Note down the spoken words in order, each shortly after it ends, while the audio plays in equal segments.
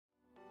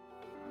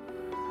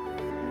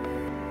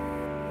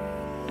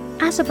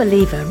As a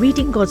believer,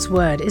 reading God's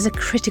Word is a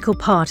critical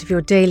part of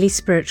your daily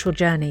spiritual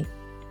journey.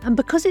 And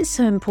because it's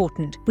so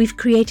important, we've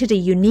created a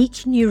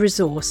unique new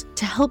resource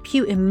to help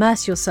you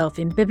immerse yourself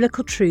in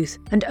biblical truth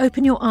and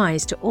open your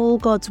eyes to all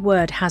God's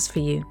Word has for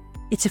you.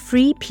 It's a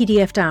free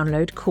PDF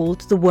download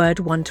called The Word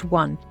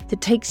 1-to-1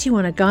 that takes you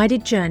on a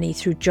guided journey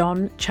through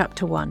John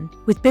chapter 1.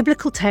 With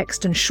biblical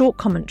text and short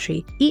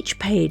commentary, each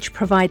page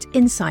provides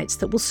insights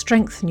that will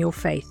strengthen your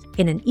faith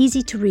in an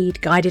easy-to-read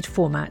guided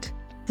format.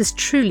 There's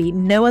truly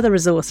no other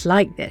resource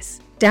like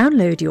this.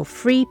 Download your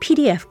free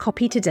PDF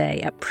copy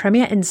today at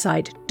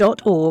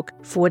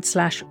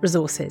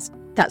premierinsight.org/resources.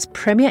 That's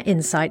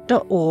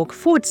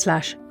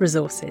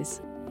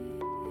premierinsight.org/resources.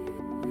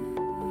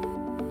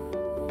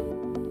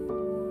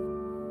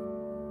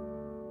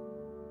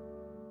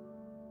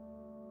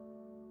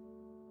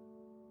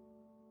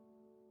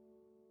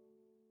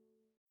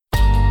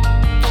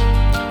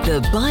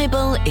 The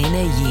Bible in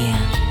a Year,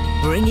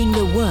 bringing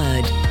the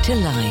Word to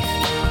life.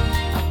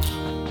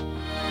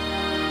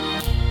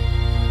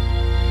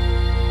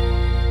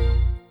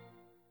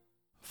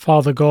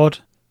 Father God,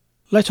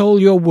 let all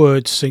your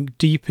words sink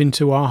deep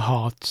into our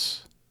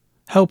hearts.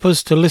 Help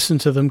us to listen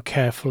to them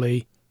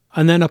carefully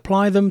and then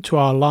apply them to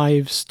our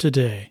lives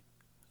today.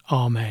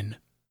 Amen.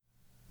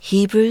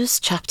 Hebrews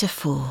chapter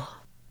 4.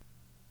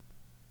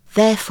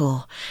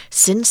 Therefore,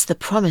 since the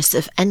promise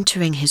of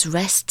entering his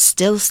rest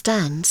still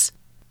stands,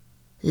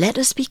 let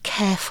us be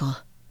careful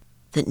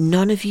that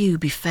none of you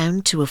be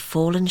found to have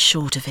fallen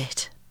short of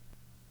it.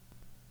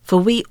 For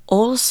we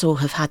also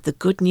have had the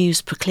good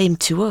news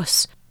proclaimed to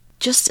us,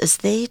 just as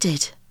they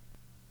did.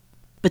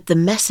 But the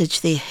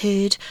message they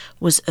heard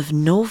was of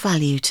no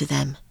value to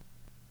them,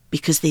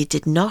 because they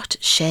did not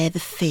share the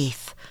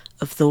faith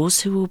of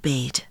those who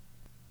obeyed.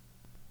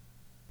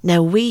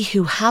 Now we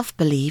who have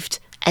believed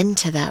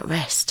enter that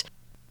rest,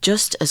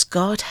 just as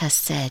God has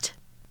said,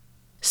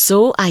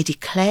 "So I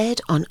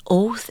declared on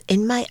oath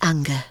in my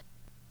anger,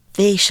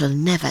 they shall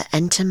never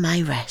enter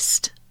my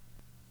rest."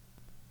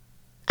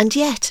 And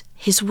yet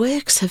his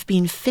works have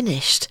been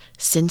finished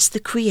since the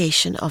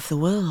creation of the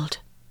world.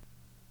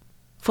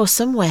 For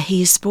somewhere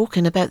he is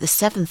spoken about the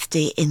seventh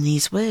day in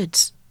these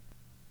words,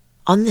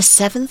 "On the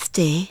seventh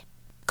day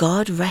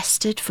God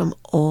rested from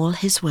all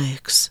his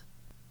works."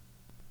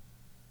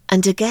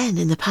 And again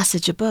in the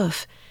passage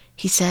above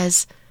he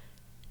says,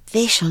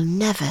 "They shall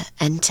never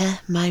enter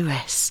my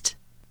rest."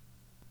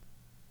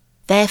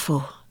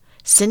 Therefore,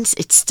 since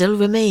it still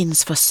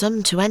remains for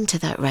some to enter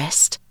that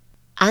rest,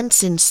 and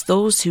since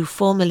those who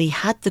formerly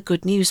had the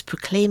good news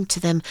proclaimed to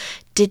them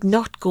did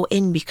not go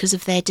in because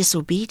of their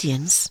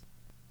disobedience,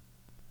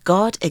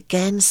 God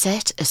again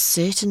set a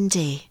certain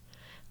day,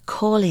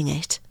 calling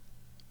it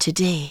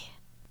Today.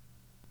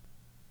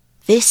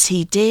 This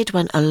he did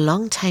when a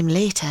long time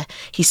later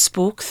he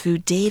spoke through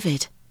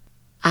David,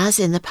 as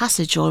in the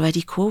passage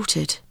already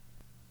quoted.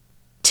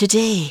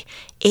 "Today,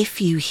 if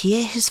you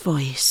hear his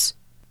voice,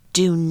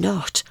 do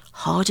not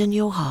harden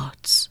your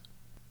hearts."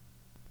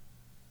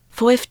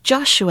 For if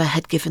Joshua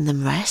had given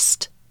them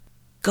rest,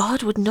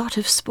 God would not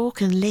have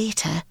spoken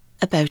later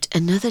about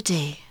another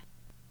day.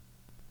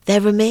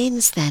 There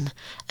remains then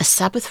a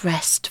Sabbath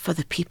rest for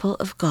the people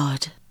of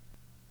God.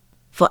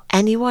 For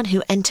anyone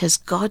who enters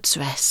God's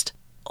rest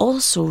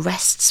also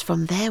rests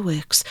from their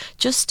works,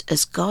 just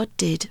as God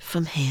did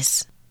from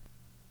his.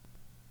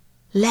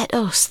 Let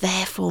us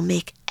therefore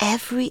make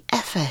every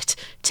effort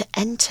to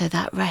enter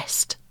that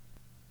rest,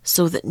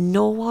 so that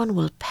no one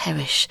will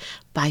perish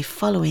by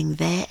following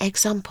their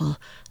example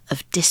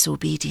of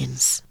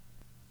disobedience.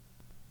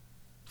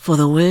 For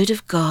the word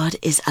of God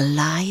is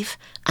alive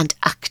and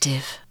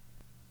active.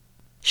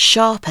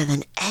 Sharper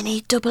than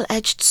any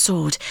double-edged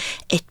sword,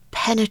 it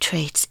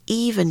penetrates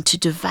even to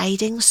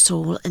dividing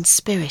soul and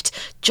spirit,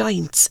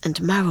 joints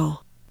and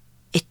marrow.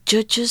 It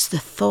judges the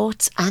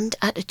thoughts and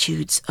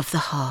attitudes of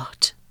the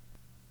heart.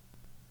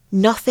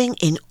 Nothing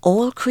in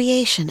all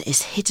creation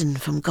is hidden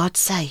from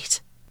God's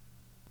sight.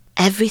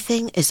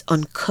 Everything is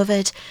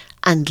uncovered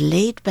and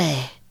laid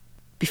bare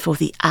before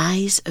the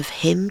eyes of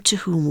him to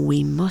whom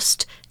we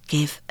must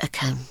give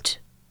account.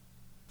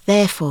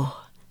 Therefore,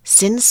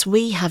 since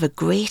we have a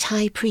great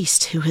high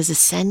priest who has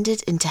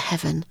ascended into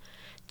heaven,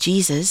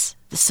 Jesus,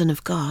 the Son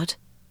of God,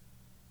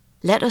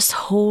 let us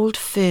hold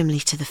firmly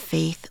to the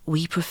faith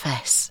we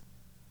profess.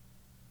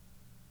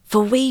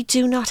 For we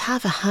do not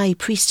have a high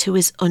priest who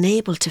is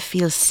unable to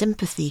feel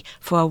sympathy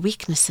for our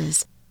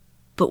weaknesses,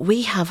 but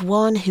we have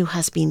one who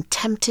has been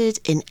tempted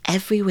in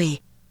every way,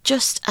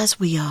 just as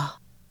we are.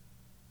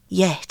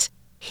 Yet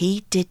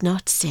he did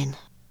not sin.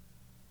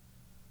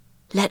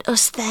 Let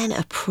us then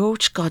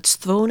approach God's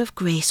throne of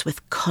grace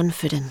with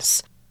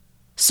confidence,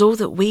 so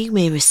that we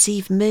may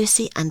receive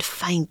mercy and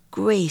find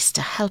grace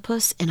to help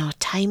us in our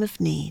time of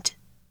need.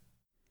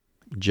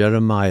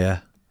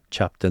 Jeremiah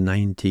chapter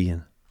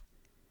 19.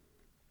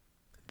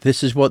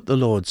 This is what the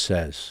Lord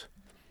says.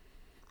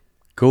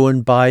 Go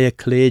and buy a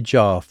clay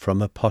jar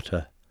from a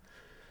potter.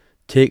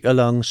 Take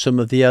along some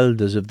of the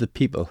elders of the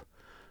people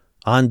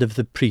and of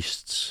the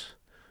priests,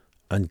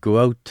 and go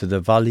out to the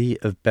valley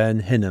of Ben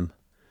Hinnom,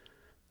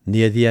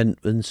 near the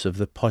entrance of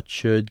the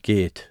potsherd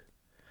gate.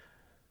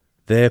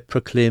 There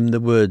proclaim the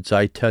words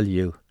I tell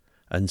you,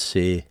 and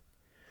say,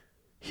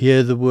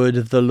 Hear the word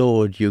of the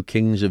Lord, you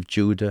kings of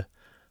Judah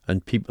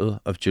and people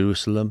of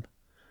Jerusalem.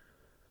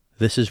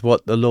 This is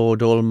what the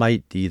Lord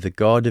Almighty, the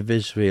God of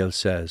Israel,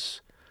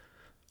 says.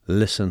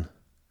 Listen,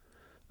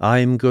 I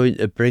am going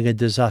to bring a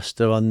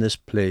disaster on this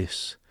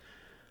place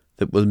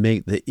that will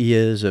make the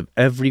ears of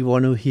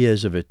everyone who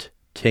hears of it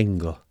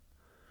tingle.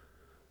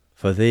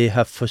 For they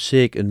have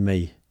forsaken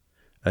me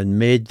and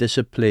made this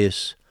a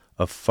place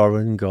of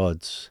foreign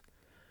gods.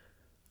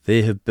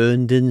 They have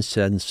burned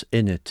incense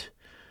in it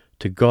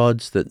to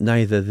gods that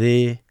neither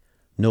they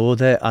nor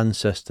their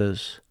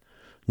ancestors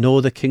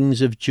nor the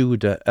kings of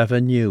Judah ever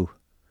knew,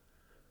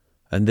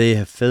 and they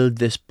have filled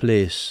this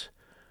place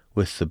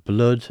with the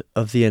blood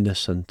of the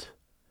innocent.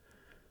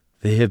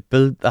 They have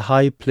built the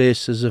high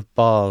places of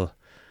Baal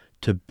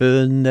to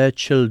burn their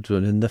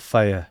children in the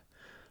fire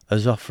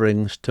as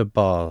offerings to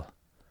Baal,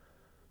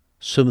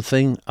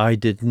 something I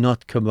did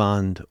not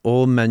command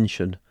or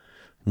mention,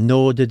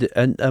 nor did it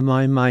enter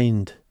my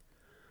mind.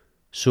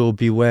 So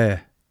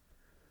beware.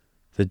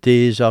 The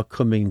days are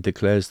coming,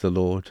 declares the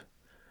Lord,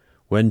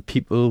 when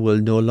people will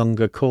no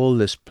longer call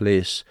this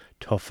place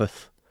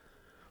Topheth,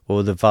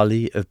 or the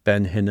valley of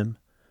Ben Hinnom,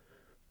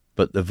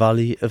 but the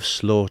valley of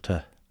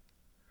slaughter.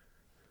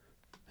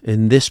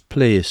 In this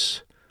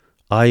place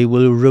I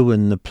will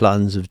ruin the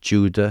plans of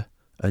Judah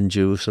and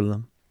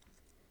Jerusalem.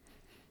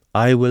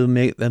 I will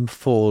make them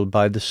fall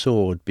by the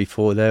sword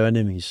before their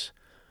enemies,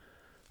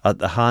 at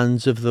the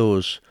hands of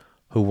those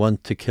who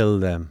want to kill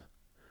them,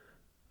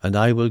 and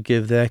I will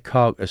give their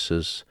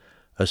carcasses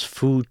as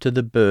food to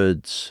the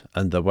birds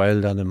and the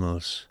wild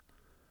animals.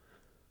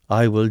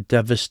 I will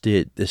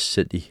devastate this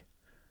city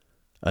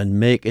and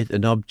make it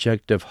an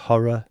object of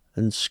horror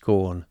and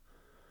scorn.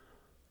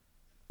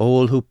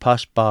 All who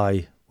pass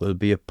by will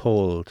be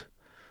appalled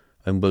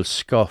and will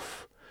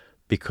scoff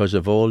because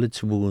of all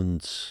its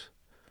wounds.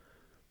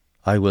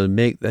 I will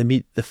make them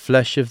eat the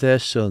flesh of their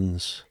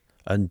sons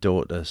and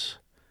daughters,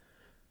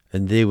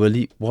 and they will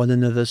eat one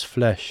another's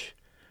flesh,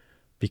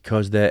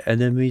 because their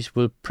enemies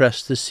will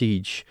press the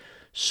siege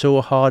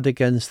so hard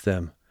against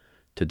them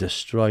to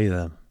destroy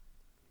them.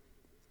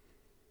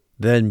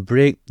 Then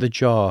break the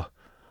jar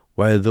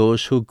while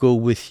those who go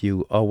with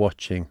you are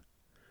watching,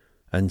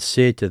 and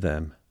say to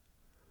them,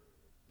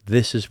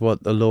 This is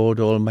what the Lord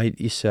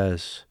Almighty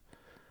says,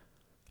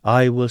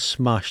 I will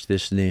smash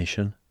this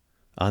nation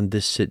and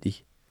this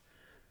city,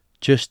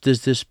 just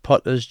as this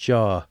potter's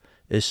jar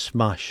is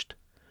smashed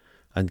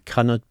and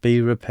cannot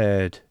be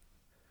repaired.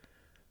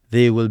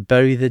 They will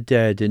bury the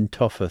dead in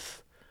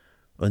Topheth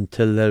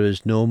until there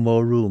is no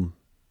more room.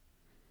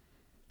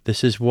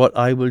 This is what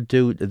I will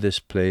do to this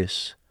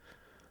place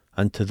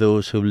and to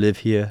those who live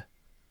here,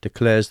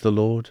 declares the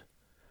Lord.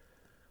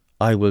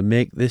 I will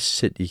make this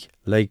city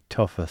like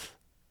Topheth.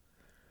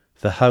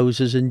 The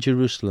houses in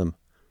Jerusalem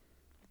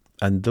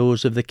and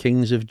those of the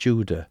kings of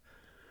Judah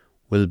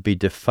will be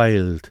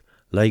defiled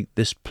like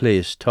this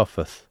place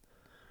Topheth.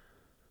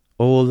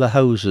 All the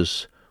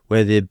houses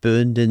where they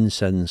burned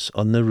incense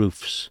on the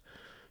roofs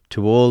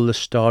to all the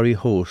starry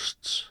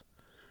hosts,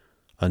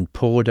 and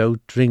poured out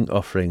drink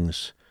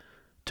offerings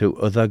to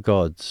other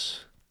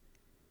gods.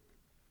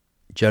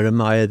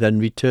 Jeremiah then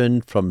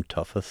returned from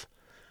Topheth,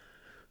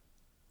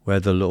 where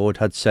the Lord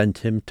had sent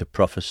him to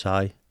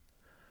prophesy,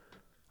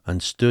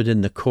 and stood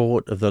in the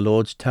court of the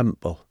Lord's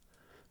temple,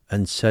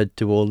 and said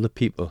to all the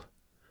people,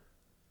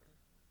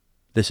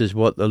 This is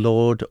what the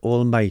Lord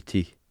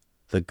Almighty,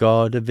 the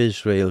God of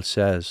Israel,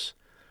 says.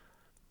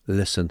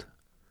 Listen,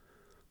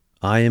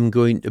 I am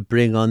going to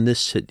bring on this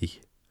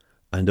city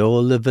and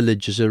all the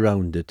villages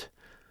around it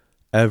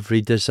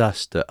every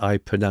disaster I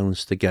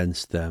pronounced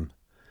against them,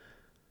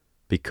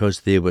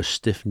 because they were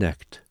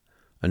stiff-necked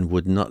and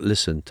would not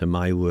listen to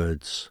my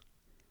words.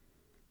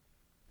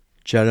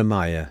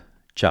 Jeremiah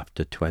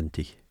chapter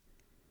 20.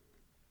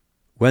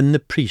 When the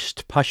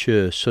priest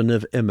Pashur son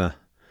of Immer,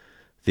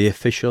 the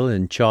official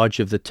in charge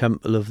of the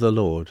temple of the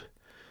Lord,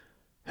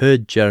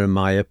 heard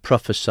Jeremiah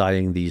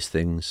prophesying these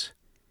things,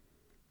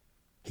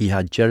 he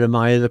had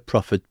Jeremiah the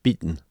prophet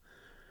beaten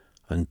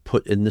and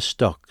put in the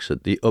stocks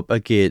at the upper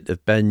gate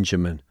of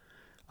Benjamin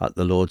at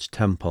the Lord's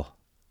temple.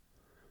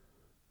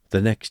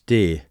 The next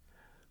day,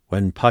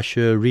 when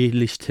Pashur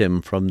released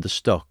him from the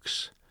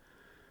stocks,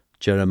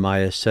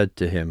 Jeremiah said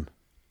to him,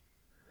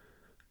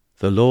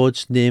 The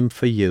Lord's name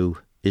for you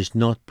is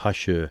not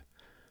Pashur,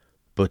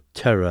 but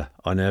terror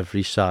on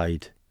every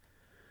side.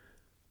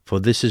 For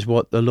this is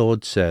what the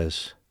Lord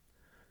says,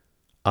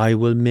 I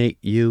will make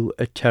you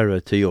a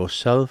terror to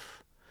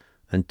yourself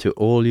and to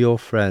all your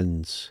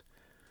friends.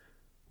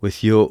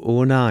 With your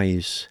own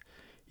eyes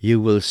you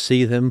will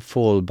see them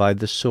fall by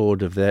the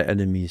sword of their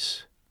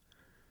enemies.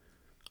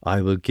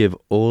 I will give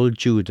all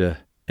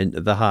Judah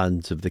into the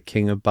hands of the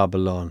king of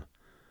Babylon,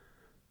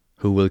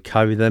 who will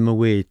carry them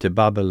away to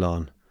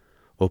Babylon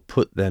or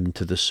put them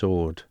to the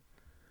sword.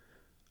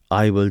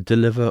 I will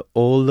deliver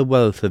all the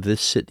wealth of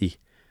this city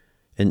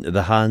into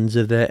the hands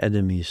of their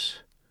enemies.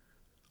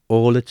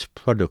 all its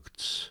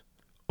products,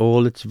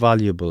 all its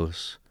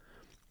valuables,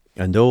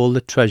 and all the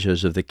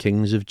treasures of the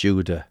kings of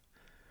Judah.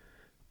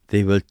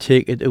 They will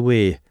take it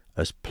away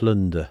as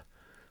plunder,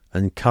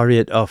 and carry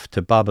it off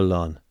to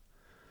Babylon.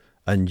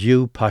 And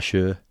you,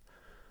 Pashur,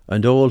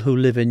 and all who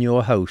live in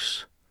your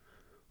house,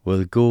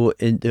 will go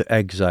into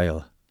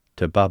exile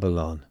to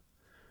Babylon.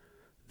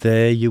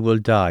 There you will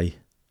die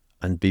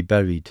and be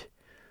buried,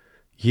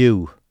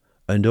 you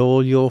and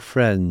all your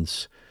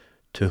friends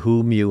to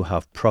whom you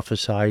have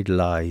prophesied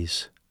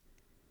lies.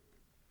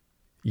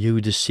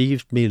 You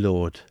deceived me,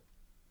 Lord,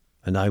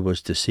 and I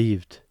was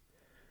deceived.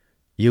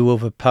 You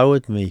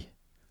overpowered me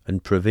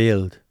and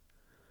prevailed.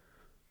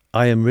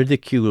 I am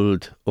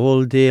ridiculed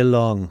all day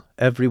long.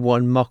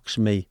 Everyone mocks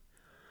me.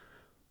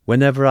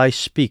 Whenever I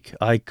speak,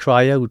 I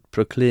cry out,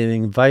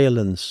 proclaiming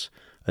violence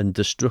and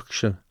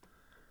destruction.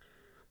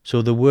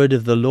 So the word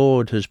of the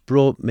Lord has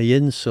brought me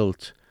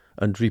insult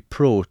and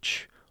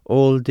reproach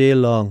all day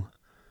long.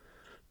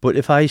 But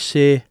if I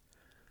say,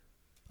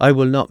 I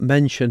will not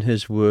mention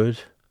his word,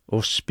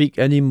 or speak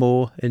any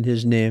more in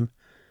his name,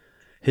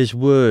 his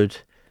word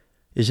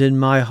is in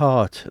my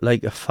heart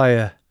like a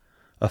fire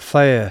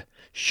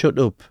shut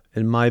up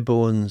in my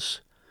bones.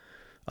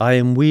 I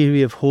am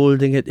weary of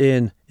holding it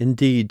in.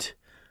 Indeed,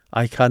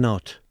 I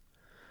cannot.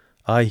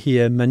 I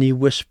hear many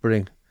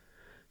whispering,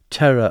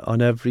 terror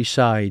on every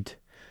side.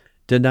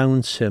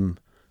 Denounce him.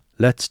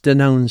 Let's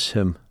denounce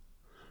him.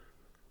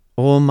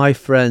 All my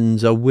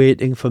friends are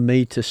waiting for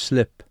me to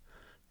slip,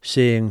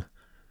 saying,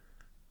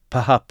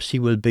 perhaps he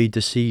will be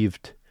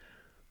deceived.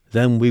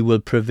 Then we will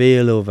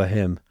prevail over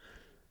him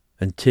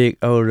and take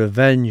our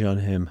revenge on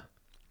him.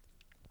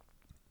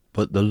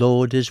 But the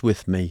Lord is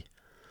with me,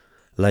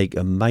 like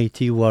a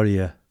mighty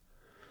warrior.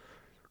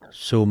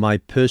 So my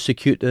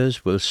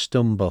persecutors will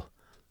stumble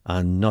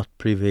and not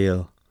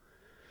prevail.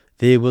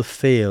 They will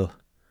fail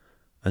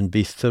and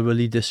be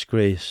thoroughly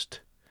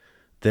disgraced.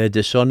 Their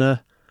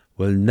dishonour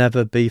will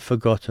never be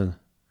forgotten.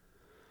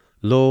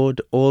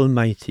 Lord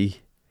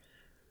Almighty,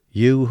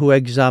 you who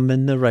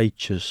examine the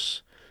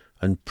righteous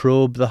and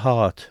probe the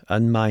heart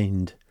and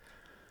mind,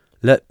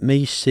 let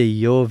me see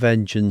your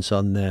vengeance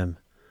on them,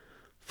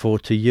 for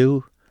to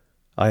you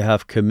I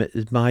have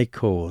committed my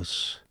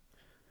cause.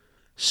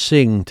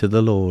 Sing to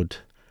the Lord.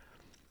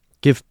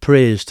 Give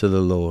praise to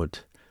the Lord.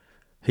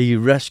 He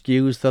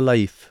rescues the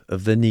life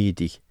of the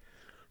needy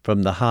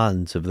from the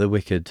hands of the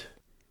wicked.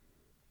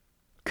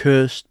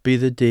 Cursed be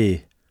the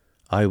day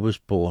I was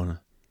born.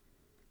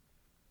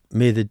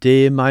 May the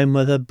day my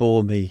mother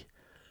bore me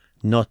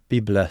not be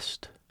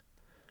blessed.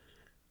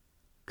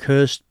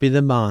 Cursed be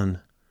the man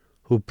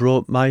who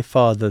brought my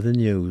father the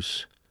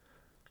news,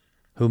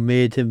 who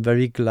made him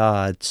very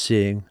glad,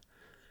 saying,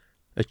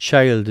 a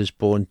child is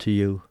born to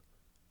you,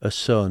 a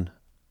son.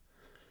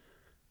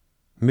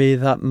 May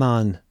that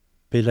man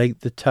be like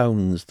the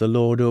towns the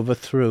Lord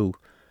overthrew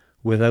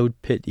without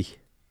pity.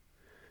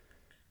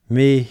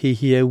 May he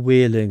hear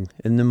wailing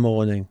in the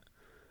morning,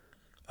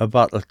 a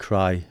battle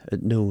cry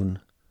at noon.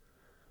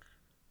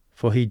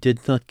 For he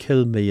did not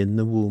kill me in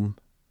the womb,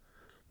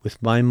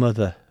 with my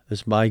mother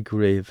as my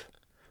grave,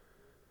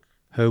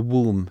 her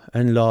womb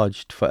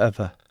enlarged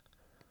forever.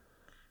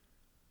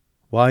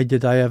 Why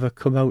did I ever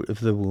come out of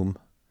the womb,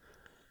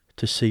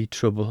 to see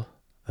trouble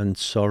and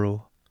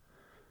sorrow,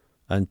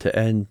 and to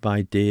end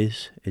my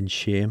days in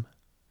shame?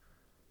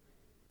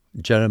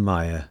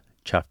 Jeremiah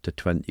chapter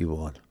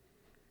 21.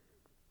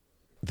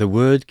 The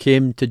word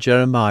came to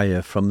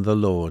Jeremiah from the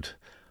Lord,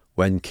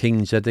 when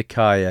King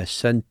Zedekiah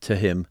sent to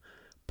him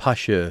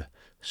Pashur,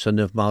 son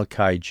of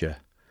Malchijah,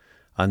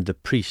 and the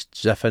priest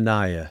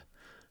Zephaniah,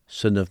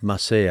 son of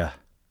Maaseiah.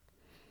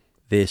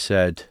 They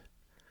said,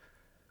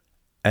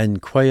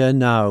 Enquire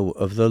now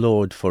of the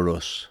Lord for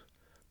us,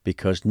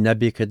 because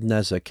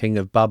Nebuchadnezzar king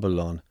of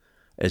Babylon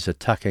is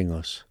attacking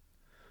us.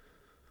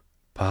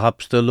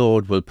 Perhaps the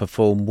Lord will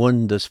perform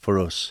wonders for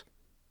us,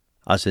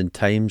 as in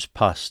times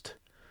past,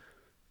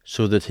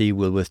 so that he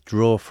will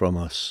withdraw from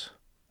us.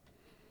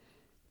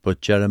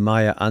 But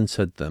Jeremiah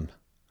answered them,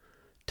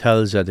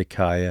 Tell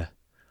Zedekiah,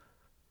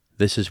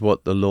 this is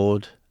what the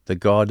Lord, the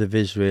God of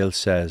Israel,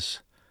 says.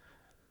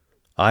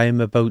 I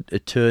am about to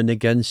turn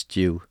against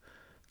you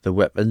the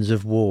weapons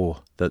of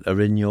war that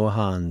are in your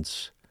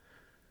hands,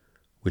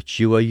 which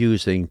you are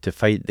using to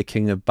fight the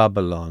king of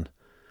Babylon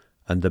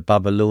and the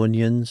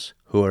Babylonians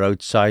who are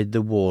outside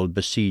the wall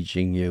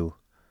besieging you.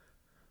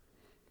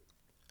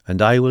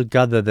 And I will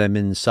gather them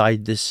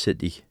inside this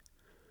city.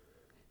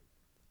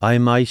 I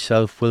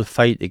myself will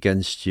fight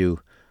against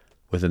you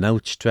with an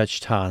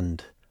outstretched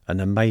hand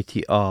and a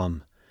mighty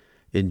arm,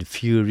 in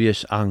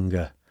furious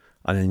anger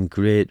and in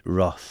great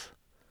wrath.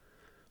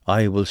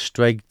 I will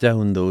strike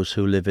down those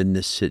who live in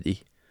this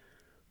city,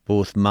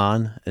 both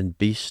man and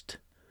beast,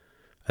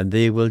 and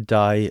they will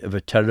die of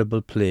a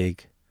terrible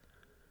plague.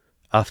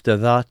 After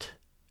that,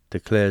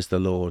 declares the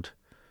Lord,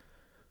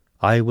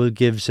 I will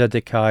give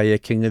Zedekiah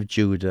king of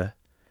Judah,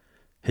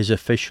 his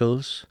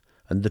officials,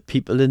 and the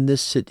people in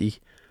this city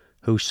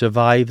who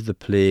survive the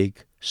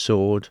plague,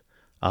 sword,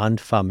 and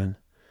famine,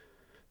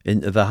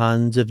 into the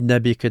hands of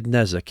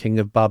Nebuchadnezzar, king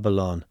of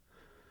Babylon,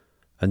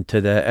 and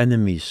to their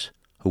enemies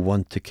who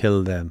want to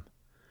kill them.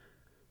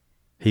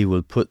 He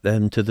will put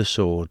them to the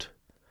sword.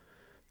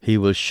 He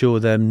will show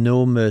them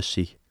no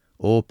mercy,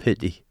 or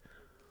pity,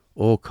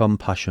 or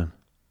compassion.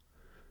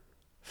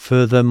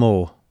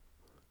 Furthermore,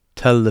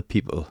 tell the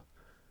people,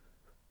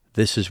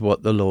 this is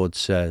what the Lord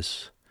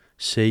says.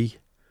 See,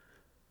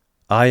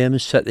 I am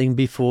setting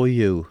before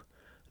you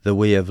the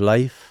way of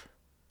life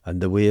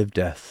and the way of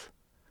death.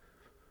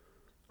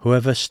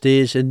 Whoever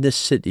stays in this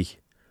city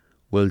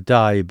will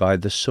die by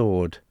the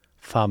sword,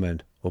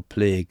 famine, or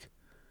plague.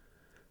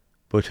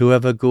 But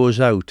whoever goes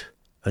out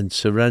and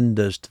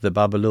surrenders to the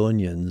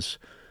Babylonians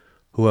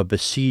who are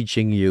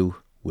besieging you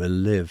will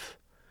live.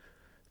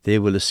 They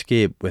will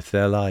escape with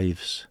their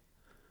lives.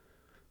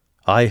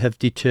 I have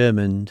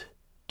determined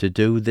to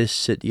do this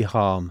city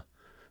harm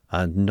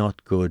and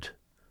not good,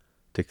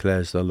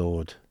 declares the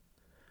Lord.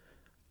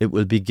 It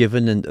will be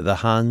given into the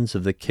hands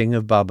of the king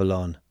of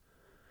Babylon,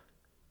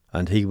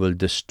 and he will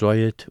destroy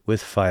it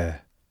with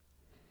fire.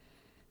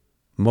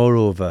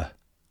 Moreover,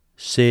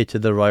 say to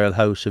the royal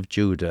house of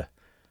Judah,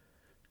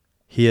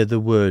 hear the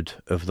word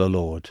of the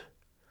Lord.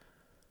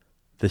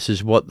 This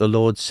is what the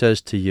Lord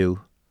says to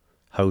you,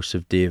 house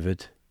of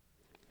David.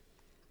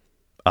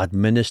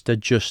 Administer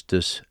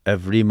justice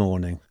every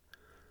morning.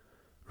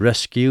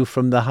 Rescue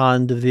from the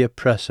hand of the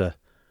oppressor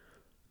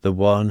the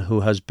one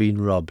who has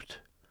been robbed.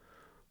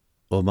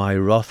 Or my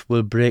wrath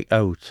will break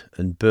out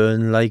and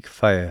burn like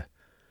fire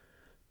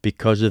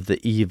because of the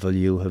evil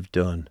you have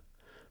done.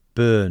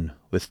 Burn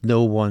with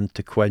no one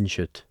to quench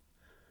it.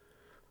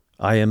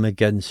 I am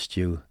against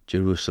you,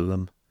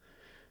 Jerusalem,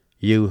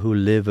 you who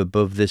live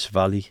above this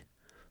valley,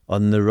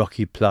 on the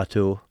rocky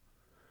plateau,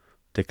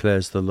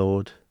 declares the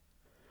Lord.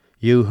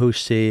 You who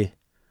say,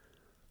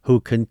 who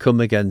can come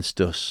against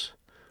us?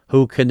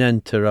 Who can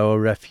enter our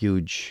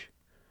refuge?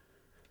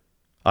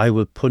 I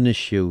will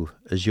punish you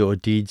as your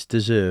deeds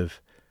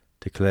deserve,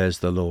 declares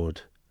the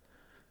Lord.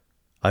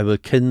 I will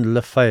kindle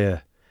a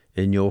fire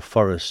in your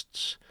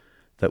forests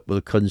that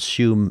will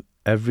consume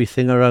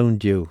everything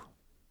around you.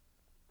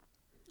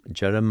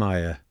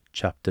 Jeremiah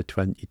chapter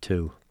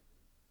 22.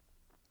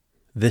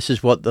 This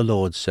is what the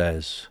Lord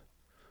says.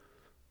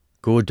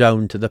 Go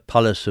down to the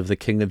palace of the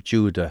king of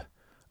Judah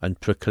and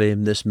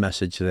proclaim this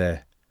message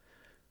there.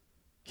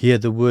 Hear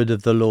the word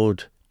of the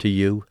Lord to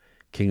you,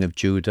 king of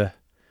Judah,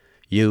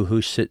 you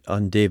who sit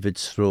on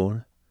David's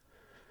throne,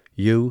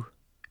 you,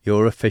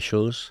 your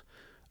officials,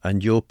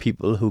 and your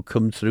people who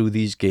come through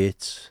these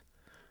gates.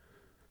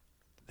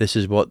 This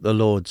is what the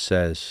Lord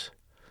says.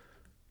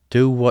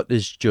 Do what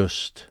is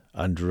just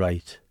and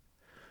right.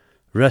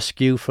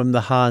 Rescue from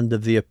the hand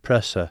of the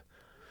oppressor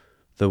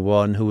the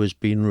one who has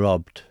been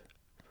robbed.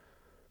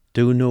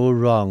 Do no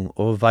wrong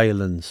or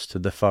violence to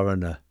the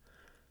foreigner,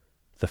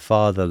 the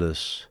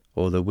fatherless,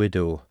 or the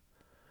widow,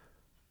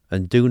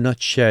 and do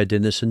not shed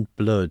innocent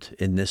blood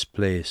in this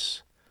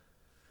place.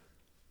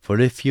 For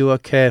if you are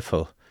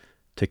careful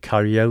to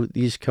carry out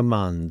these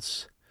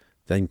commands,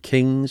 then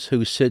kings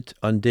who sit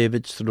on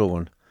David's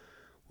throne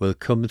will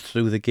come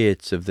through the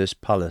gates of this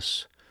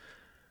palace,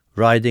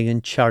 riding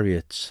in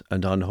chariots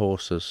and on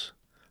horses,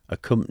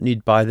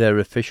 accompanied by their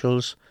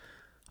officials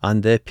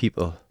and their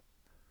people.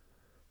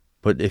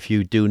 But if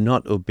you do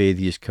not obey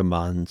these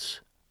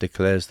commands,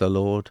 declares the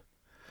Lord,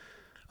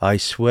 I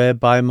swear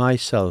by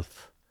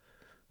myself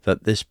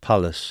that this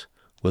palace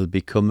will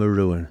become a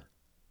ruin.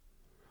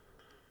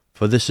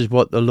 For this is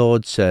what the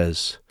Lord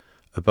says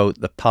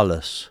about the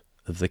palace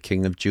of the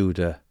king of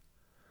Judah.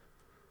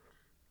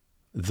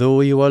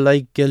 Though you are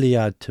like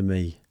Gilead to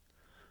me,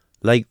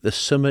 like the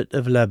summit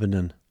of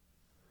Lebanon,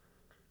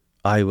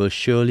 I will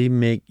surely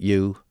make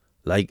you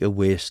like a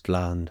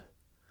wasteland,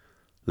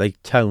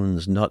 like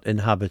towns not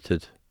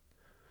inhabited.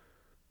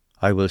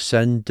 I will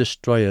send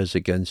destroyers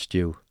against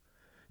you,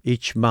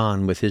 each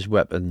man with his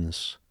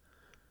weapons,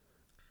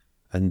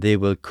 and they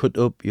will cut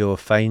up your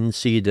fine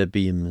cedar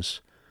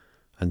beams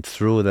and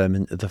throw them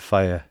into the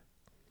fire.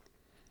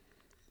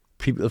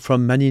 People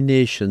from many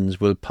nations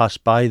will pass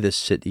by this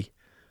city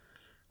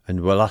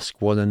and will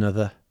ask one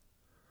another,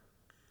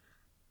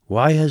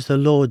 why has the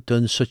Lord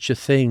done such a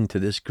thing to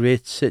this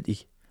great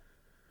city?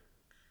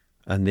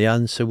 And the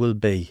answer will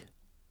be,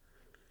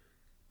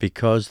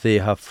 because they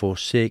have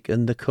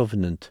forsaken the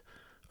covenant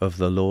of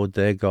the Lord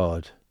their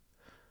God,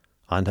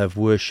 and have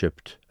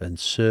worshipped and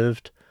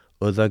served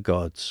other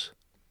gods.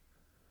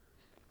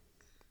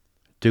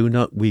 Do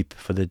not weep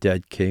for the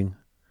dead king,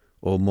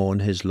 or mourn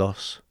his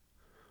loss.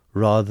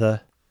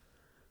 Rather,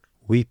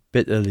 weep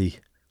bitterly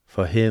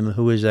for him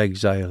who is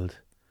exiled,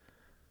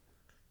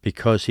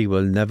 because he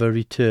will never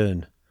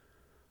return,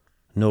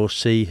 nor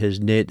see his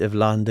native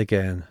land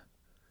again.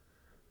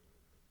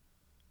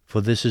 For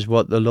this is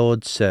what the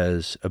Lord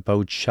says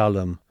about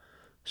Shallum,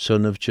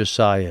 son of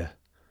Josiah,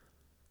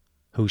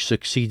 who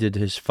succeeded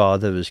his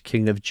father as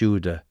king of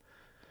Judah,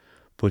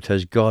 but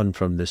has gone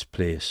from this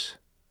place.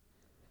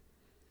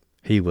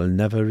 He will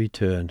never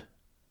return.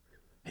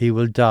 He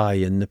will die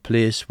in the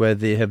place where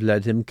they have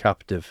led him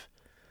captive.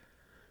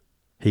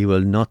 he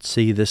will not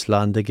see this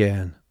land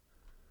again.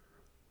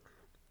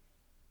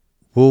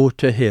 Woe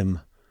to him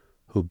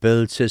who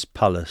builds his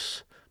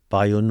palace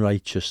by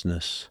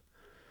unrighteousness,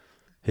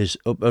 his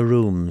upper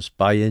rooms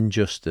by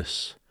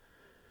injustice,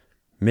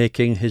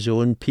 making his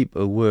own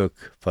people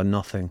work for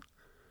nothing,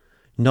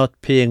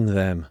 not paying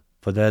them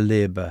for their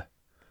labour.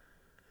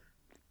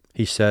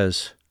 He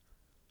says,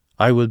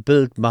 I will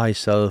build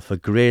myself a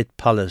great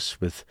palace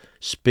with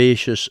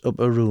spacious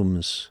upper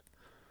rooms.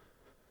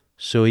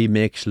 So he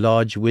makes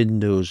large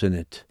windows in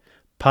it,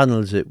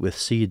 panels it with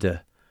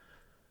cedar,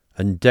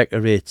 and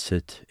decorates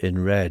it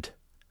in red.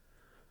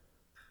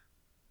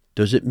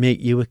 Does it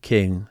make you a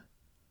king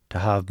to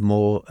have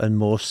more and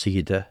more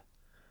cedar?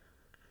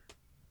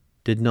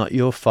 Did not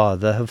your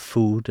father have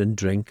food and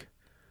drink?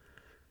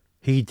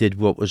 He did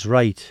what was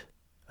right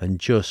and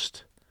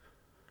just,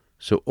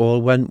 so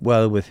all went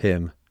well with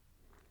him.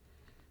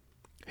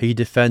 He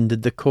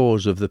defended the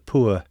cause of the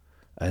poor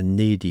and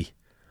needy,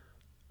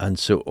 and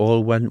so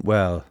all went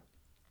well.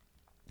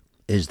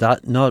 Is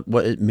that not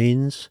what it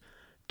means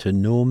to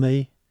know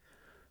me,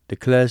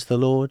 declares the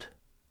Lord?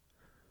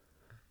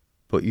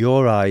 But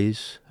your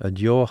eyes and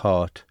your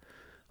heart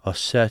are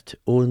set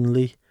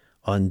only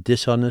on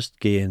dishonest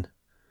gain,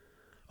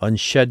 on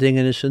shedding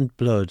innocent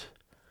blood,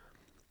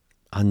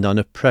 and on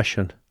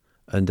oppression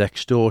and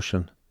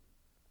extortion.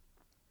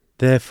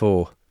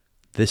 Therefore,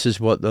 this is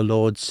what the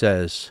Lord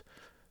says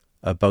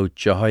about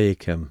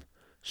Jehoiakim,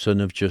 son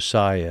of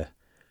Josiah,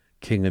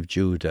 king of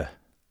Judah.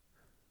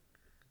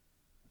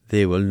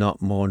 They will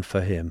not mourn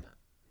for him.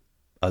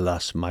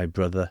 Alas, my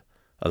brother,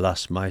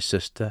 alas, my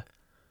sister.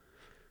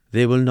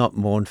 They will not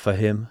mourn for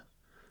him.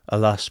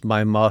 Alas,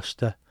 my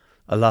master,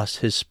 alas,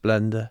 his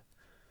splendour.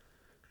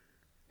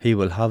 He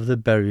will have the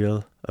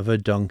burial of a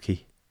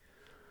donkey,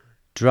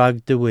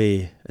 dragged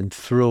away and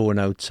thrown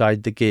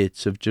outside the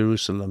gates of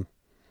Jerusalem.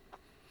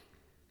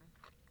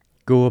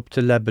 Go up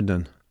to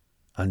Lebanon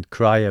and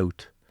cry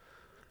out.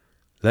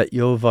 Let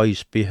your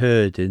voice be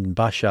heard in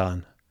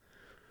Bashan.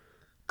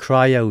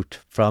 Cry out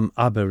from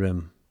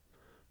Abarim,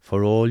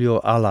 for all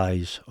your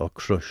allies are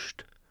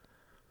crushed.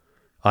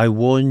 I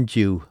warned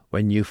you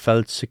when you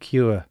felt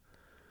secure,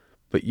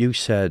 but you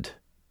said,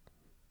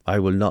 I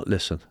will not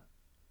listen.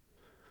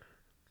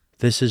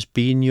 This has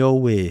been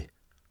your way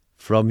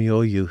from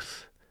your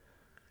youth.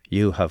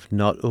 You have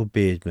not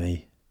obeyed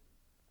me.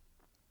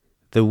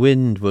 The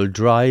wind will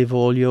drive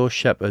all your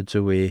shepherds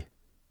away,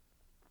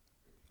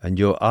 and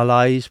your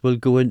allies will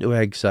go into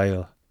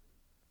exile.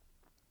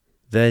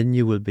 Then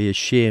you will be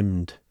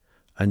ashamed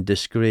and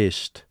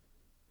disgraced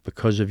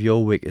because of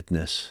your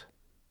wickedness.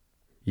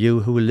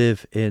 You who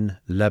live in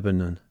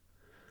Lebanon,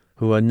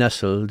 who are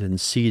nestled in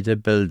cedar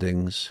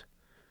buildings,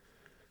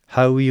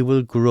 how you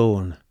will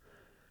groan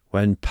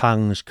when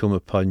pangs come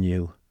upon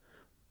you,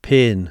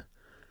 pain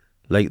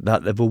like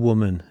that of a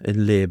woman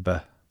in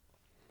labour.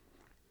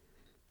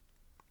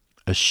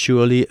 As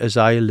surely as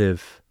I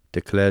live,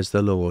 declares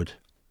the Lord,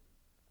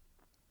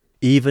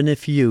 even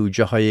if you,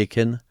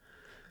 Jehoiakim,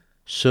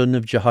 son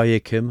of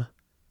Jehoiakim,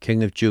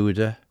 king of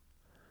Judah,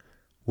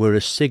 were a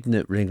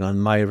signet ring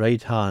on my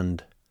right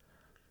hand,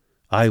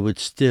 I would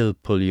still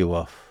pull you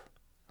off.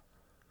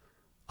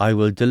 I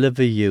will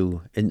deliver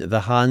you into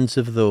the hands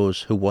of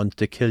those who want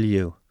to kill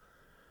you,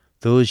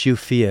 those you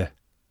fear,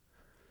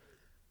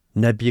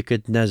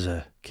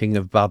 Nebuchadnezzar, king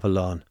of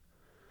Babylon,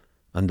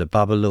 and the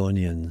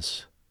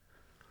Babylonians.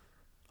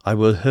 I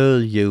will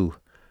hurl you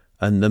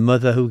and the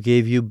mother who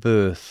gave you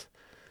birth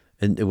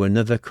into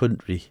another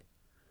country,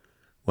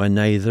 where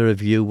neither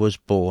of you was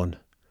born,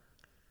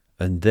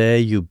 and there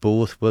you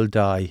both will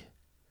die.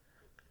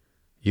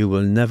 You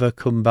will never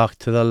come back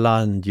to the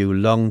land you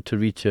long to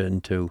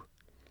return to.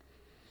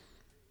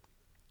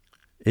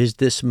 Is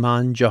this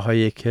man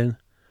Jehoiakim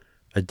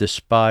a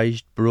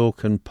despised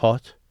broken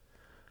pot,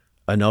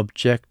 an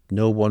object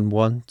no one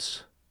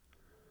wants?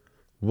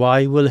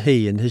 Why will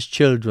he and his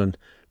children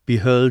be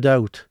hurled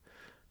out,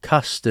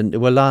 cast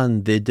into a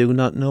land they do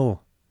not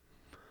know?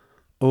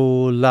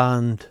 O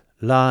land,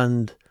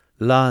 land,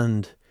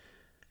 land,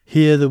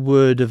 hear the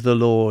word of the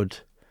Lord.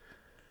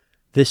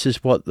 This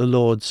is what the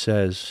Lord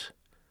says.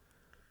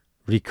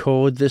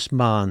 Record this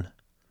man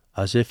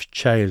as if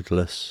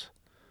childless,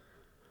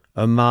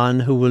 a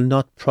man who will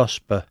not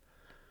prosper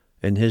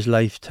in his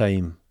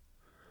lifetime,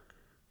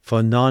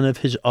 for none of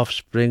his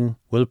offspring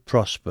will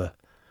prosper.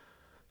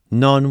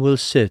 None will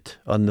sit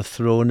on the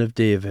throne of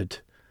David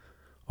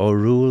or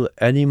rule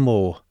any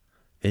more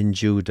in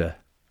Judah.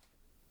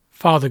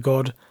 Father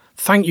God,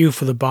 thank you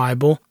for the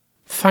Bible.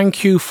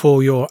 Thank you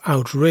for your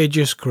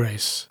outrageous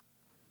grace.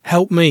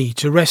 Help me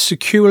to rest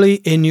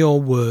securely in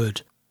your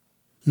word.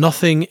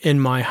 Nothing in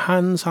my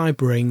hands I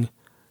bring,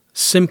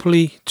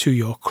 simply to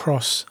your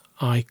cross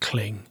I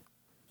cling.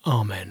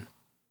 Amen.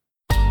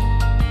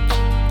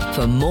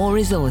 For more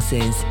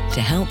resources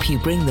to help you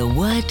bring the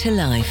word to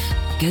life,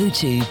 go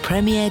to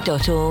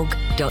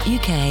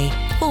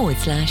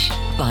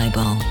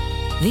premier.org.uk/Bible.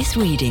 This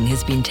reading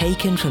has been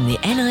taken from the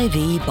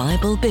NIV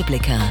Bible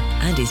Biblica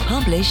and is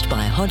published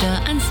by Hodder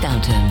and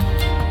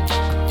Stoughton.